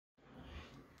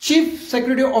Chief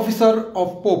Security Officer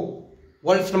of Pope,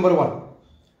 world's number one.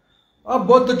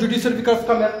 Both the judicial vicars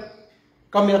come here.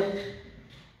 Come here.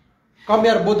 Come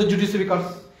here, both the judicial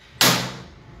vicars.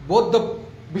 Both the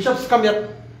bishops come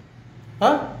here.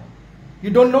 Huh?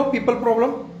 You don't know people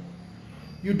problem?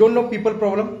 You don't know people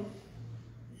problem?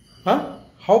 Huh?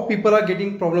 How people are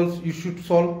getting problems you should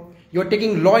solve. You are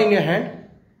taking law in your hand.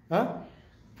 Huh?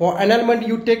 For annulment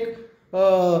you take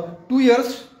 2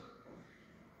 years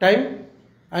time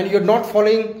and you are not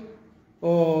following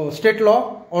state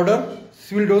law order,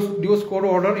 civil divorce code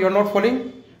order. You are not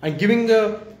following and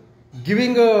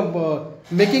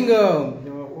making a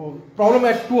problem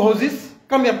at two houses.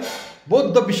 Come here,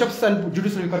 both the bishops and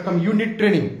judicial vicar come. You need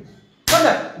training. Come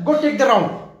here, go take the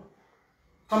round.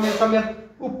 Come here, come here.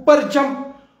 Upper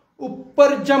jump,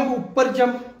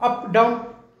 up, down.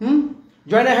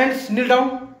 Join your hands, kneel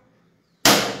down.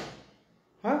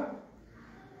 Huh?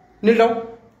 Kneel down.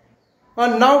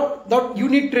 And now that you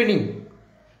need training.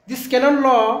 This canon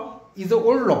law is an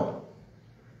old law.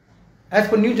 As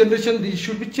per new generation, this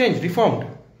should be changed, reformed.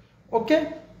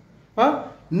 Okay? Huh?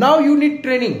 Now you need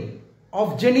training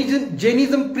of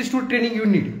Jainism priesthood training you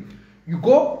need. You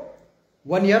go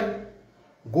 1 year,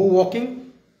 go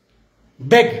walking,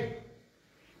 beg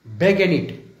and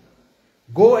eat.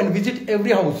 Go and visit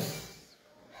every house.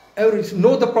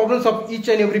 Know the problems of each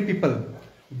and every people.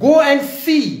 Go and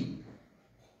see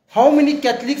how many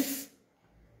Catholics,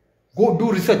 go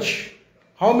do research.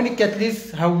 How many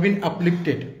Catholics have been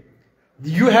uplifted?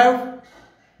 You have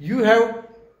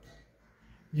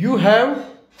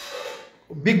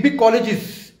big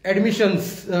colleges,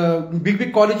 admissions,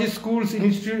 big colleges, schools,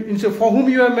 institutes. For whom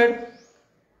you have made?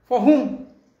 For whom?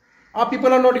 Our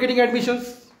people are not getting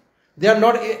admissions. They are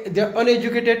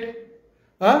uneducated.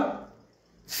 Huh?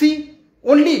 See,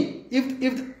 only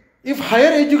if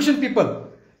higher education people,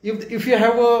 if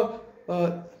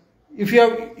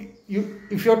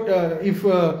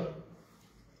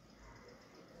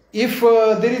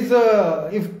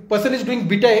person is doing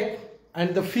BTech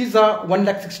and the fees are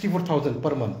 1,64,000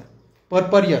 per month,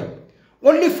 per year,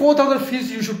 only 4,000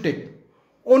 fees you should take.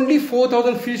 Only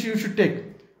 4,000 fees you should take.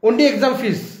 Only exam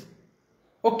fees.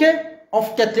 Okay?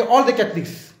 Of Catholic, all the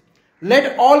Catholics.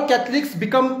 Let all Catholics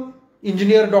become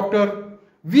engineer, doctor.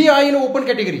 We are in open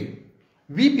category.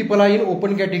 We people are in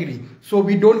open category. So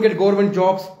we don't get government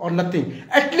jobs or nothing.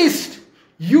 At least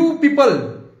you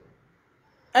people,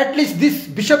 at least these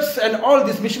bishops and all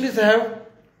these missionaries have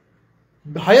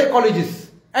higher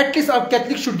colleges. At least our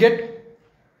Catholics should get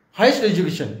highest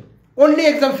education. Only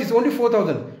exam fees, only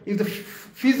 4,000. If the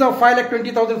fees are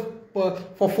 5,20,000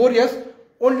 for 4 years,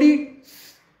 only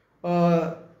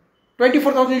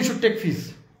 24,000 you should take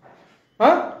fees.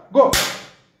 Huh? Go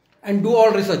and do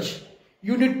all research.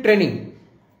 You need training.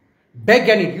 Beg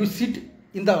and eat. You sit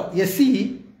in the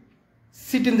AC.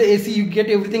 Sit in the AC. You get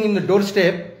everything in the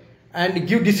doorstep and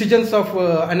give decisions of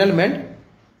annulment.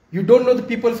 You don't know the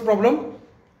people's problem.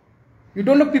 You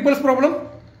don't know people's problem.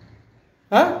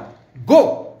 Huh?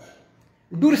 Go.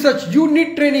 Do research. You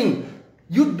need training.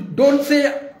 You don't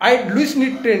say Louis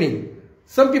need training.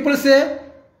 Some people say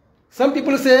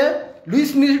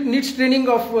Louis needs training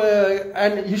of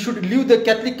and he should leave the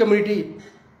Catholic community.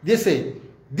 They say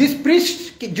these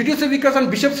priests, judicial vicars and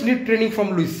bishops need training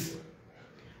from Louis.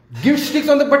 Give sticks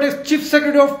on the buttocks, Chief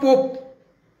Secretary of Pope.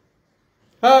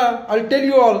 I'll tell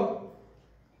you all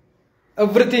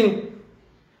everything.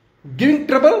 Giving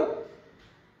trouble.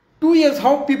 2 years.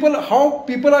 How people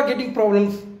are getting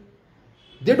problems.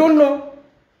 They don't know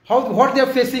what they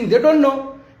are facing. They don't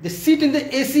know. They sit in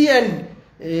the AC and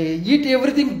eat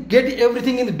everything, get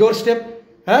everything in the doorstep.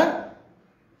 Huh?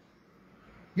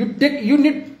 You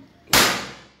need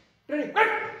training.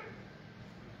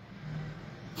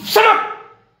 Shut up!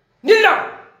 Kneel down!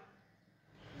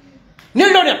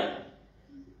 Kneel down here!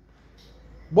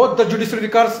 Both the judicial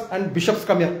vicars and bishops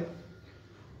come here.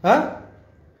 Huh?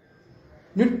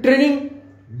 Need training,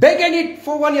 beg and eat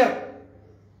for 1 year.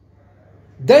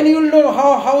 Then you will know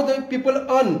how the people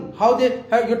earn,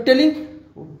 you're telling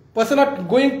person are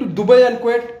going to Dubai and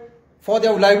Kuwait for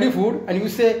their livelihood and you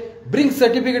say bring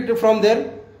certificate from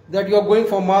there that you are going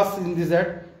for mass in this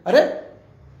that.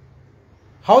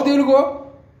 How they will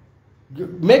go?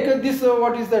 Make this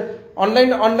what is that online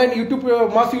YouTube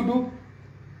mass you do.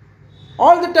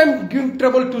 All the time giving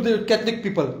trouble to the Catholic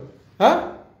people.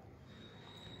 Huh?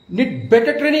 Need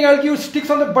better training. I'll give sticks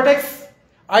on the buttocks.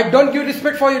 I don't give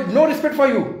respect for you. No respect for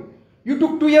you. You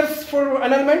took 2 years for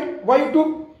annulment. Why you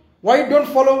took? Why you don't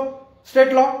follow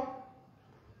state law?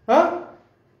 Huh?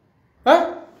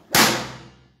 Huh?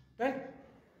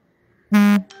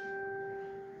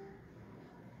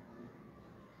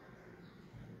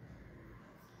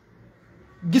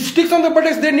 sticks on the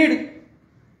buttocks they need.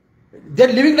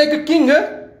 They're living like a king,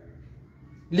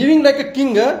 living like a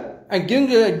king, and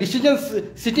giving decisions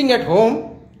sitting at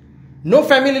home. No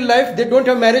family life, they don't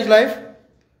have marriage life.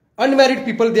 Unmarried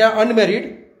people, they are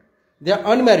unmarried. They are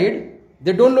unmarried.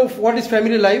 They don't know what is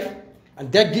family life.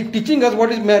 And they are teaching us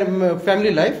what is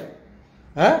family life.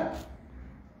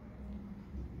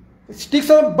 Sticks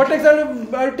on buttocks,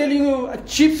 I'm telling you, a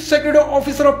chief secretary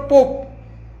officer of Pope.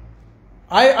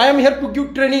 I am here to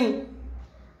give training.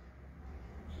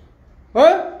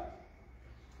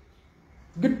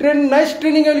 Good training, nice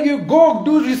training I'll give. Go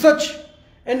do research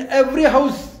in every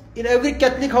house, in every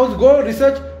Catholic house. Go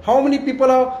research how many people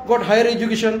have got higher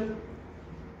education.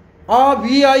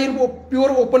 We are in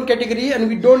pure open category and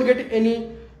we don't get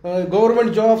any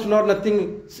government jobs nor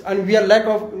nothing, and we are lack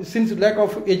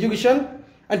of education.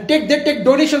 And they take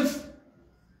donations.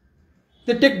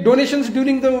 They take donations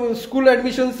during the school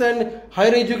admissions and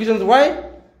higher educations. Why?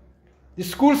 The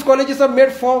schools, colleges are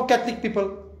made for Catholic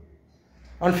people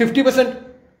on 50%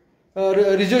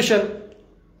 reservation,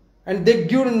 and they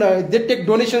take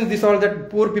donations. This all that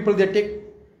poor people they take.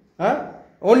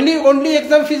 Only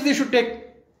exam fees they should take.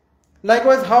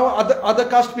 Likewise, how other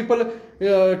caste people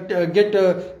get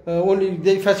only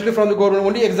the facility from the government.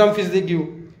 Only exam fees they give.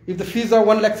 If the fees are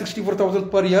 1,64,000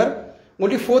 per year,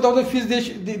 only 4,000 fees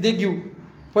they give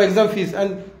for exam fees,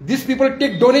 and these people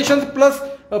take donations plus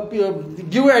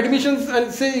give admissions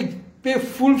and say pay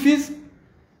full fees.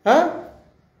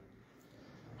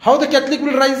 How the Catholic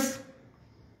will rise?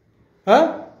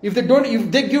 If they don't, if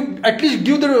they give, at least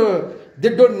give the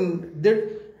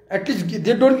at least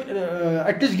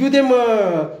give them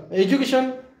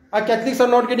education. Our Catholics are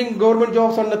not getting government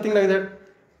jobs or nothing like that.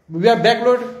 We are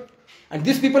backward. And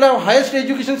these people have highest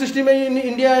education system in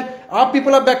India, and our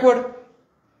people are backward.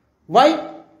 Why?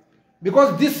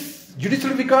 Because these judicial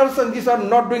vicars and these are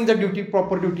not doing their duty,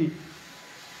 proper duty.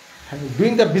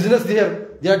 Doing the business there.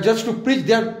 They are just to preach.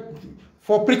 They are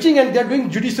for preaching, and they are doing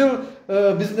judicial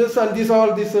business and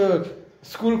this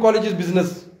school colleges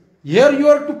business. Here you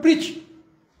are to preach.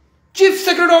 Chief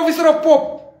Secretary Officer of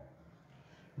Pope.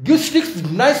 Give sticks,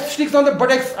 nice sticks on the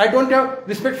buttocks. I don't have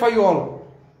respect for you all.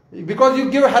 Because you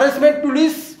give harassment to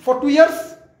police for 2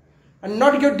 years and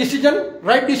not give decision,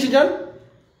 right decision.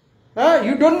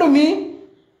 You don't know me.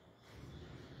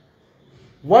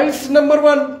 World's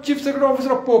 #1 Chief Secretary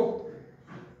Officer of Pope.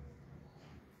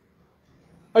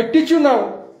 I teach you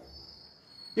now.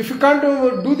 If you can't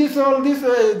do this, all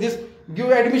this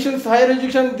give admissions, higher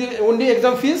education, the only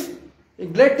exam fees,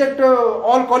 let that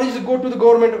all colleges go to the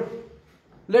government.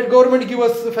 Let government give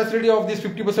us the facility of this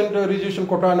 50% reservation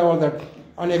quota and all that.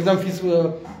 On exam fees,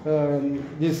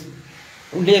 this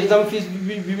only exam fees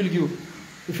we will give.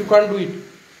 If you can't do it,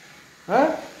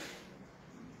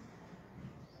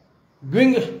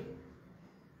 doing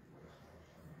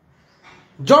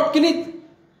job kinit.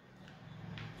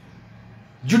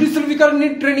 Judicial vicar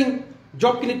need training.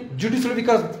 Job kinit. Judicial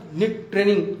vicars need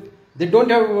training. They don't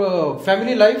have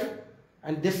family life,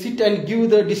 and they sit and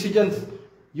give the decisions.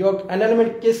 Your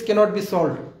annulment case cannot be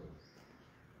solved.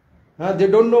 They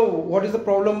don't know what is the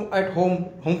problem at home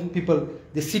people.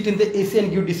 They sit in the AC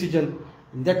and give decision.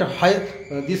 That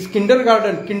this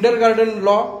kindergarten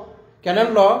law,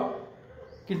 canon law,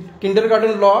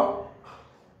 kindergarten law,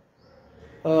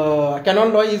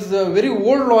 canon law is a very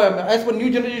old law. As for new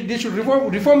generation, they should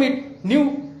reform it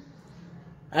new,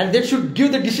 and they should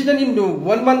give the decision in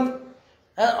 1 month.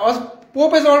 As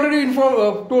Pope has already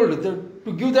told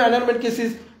to give the annulment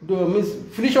cases, means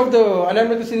finish of the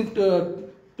annulment cases in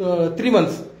 3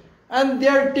 months, and they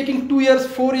are taking 2 years,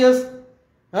 4 years.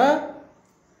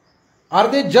 Are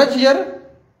they judge here?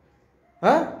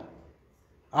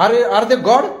 Are they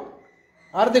God?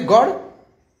 Are they God?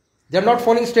 They are not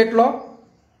following state law,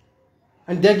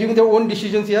 and they are giving their own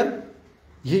decisions here.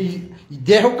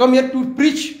 They have come here to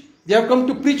preach. They have come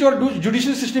to preach or do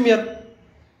judicial system here.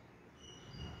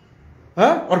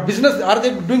 Or business? Are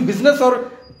they doing business or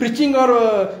preaching or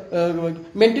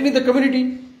maintaining the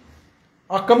community?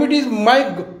 Our community is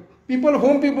my people,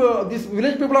 home people, these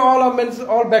village people are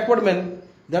all backward men.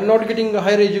 They are not getting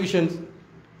higher educations.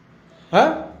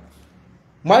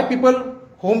 My people,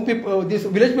 home people, these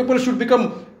village people should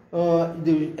become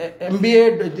the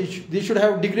MBA. They should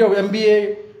have degree of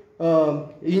MBA,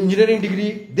 engineering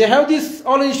degree. They have these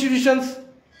all institutions.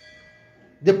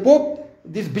 The Pope,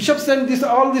 these bishops and this,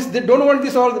 they don't want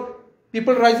this all.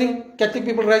 People rising, Catholic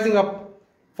people rising up.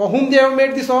 For whom they have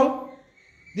made this all?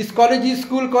 This colleges,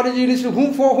 school, college,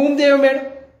 university, for whom they have made?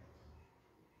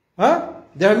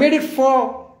 They have made it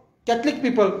for Catholic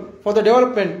people, for the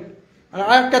development. And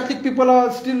our Catholic people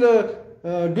are still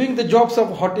doing the jobs of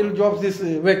hotel jobs, this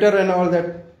waiter and all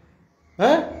that.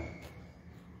 Huh?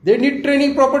 They need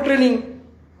training, proper training.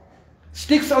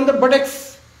 Sticks on the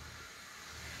buttocks.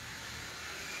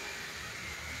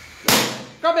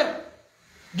 Come here.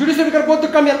 Judicial vicar, both to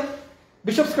come here.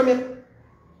 Bishops, come here.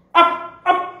 Up,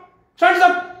 up. Stand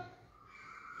up.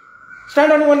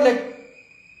 Stand on one leg.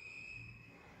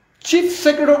 Chief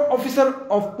Secretary Officer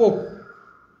of Pope.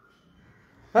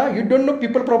 You don't know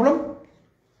people problem?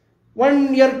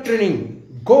 1 year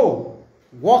training. Go.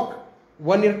 Walk.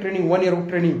 1 year training, 1 year of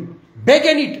training. Beg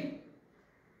and eat.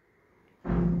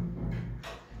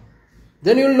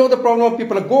 Then you will know the problem of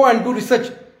people. Go and do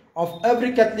research of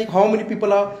every Catholic. How many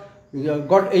people are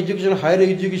got education, higher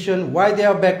education, why they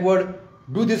are backward.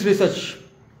 Do this research.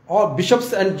 Or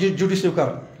bishops and judicial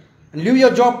vicar. And leave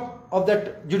your job of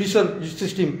that judicial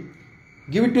system.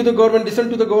 Give it to the government, listen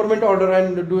to the government order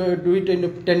and do it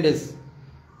in 10 days.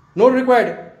 No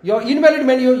required. Your invalid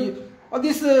man,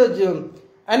 this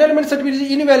annulment certificate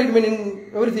is invalid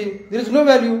meaning everything. There is no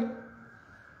value.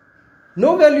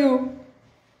 No value.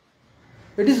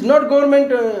 It is not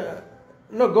government.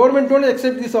 No, government don't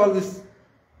accept this, all this.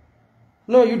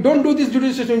 No, you don't do this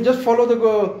judicial system. Just follow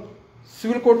the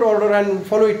civil court order and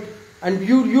follow it. And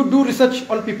you do research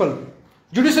on people.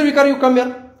 Judicial vicar, you come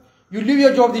here. You leave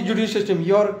your job, the judicial system.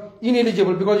 You are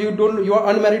ineligible because you are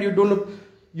unmarried. You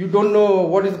don't know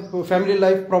what is family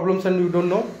life problems and you don't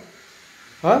know.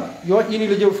 You are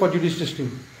ineligible for judicial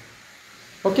system.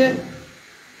 Okay?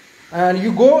 And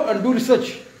you go and do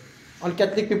research on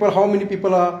Catholic people. How many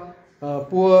people are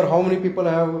poor? How many people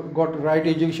have got right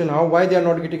education? Why they are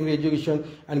not getting the education?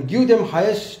 And give them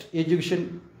highest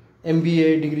education,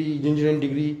 MBA degree, engineering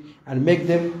degree, and make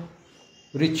them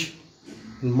rich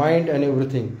in mind and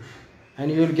everything. And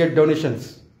you will get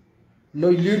donations. No,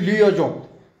 you leave your job.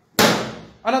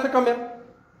 Another come here.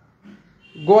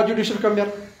 Goa judicial come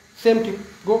here. Same thing.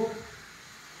 Go.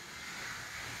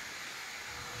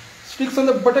 Sticks on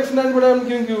the buttocks and that's what I am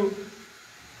giving you.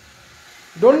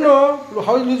 Don't know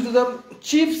how you use the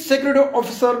Chief Secretary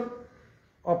Officer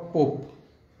of Pope.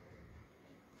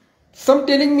 Some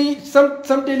telling me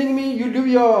you leave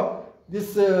your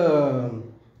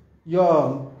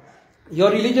your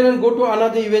religion and go to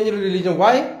another evangelical religion.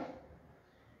 Why?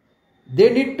 They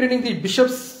need training. The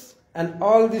bishops and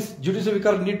all this judicial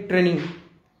vicar need training.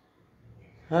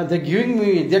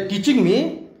 They're teaching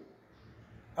me.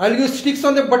 I'll use sticks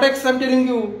on the buttocks. I'm telling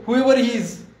you, whoever he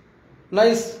is,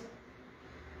 nice.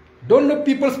 Don't know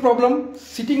people's problem.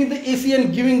 Sitting in the AC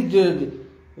and giving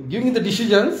the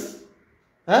decisions.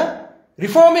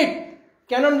 Reform it.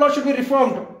 Canon law should be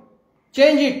reformed.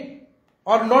 Change it.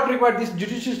 Or not required. This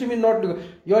judicial system is not,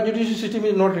 your judicial system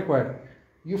is not required.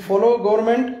 You follow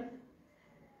government.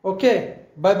 Okay.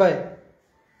 Bye bye.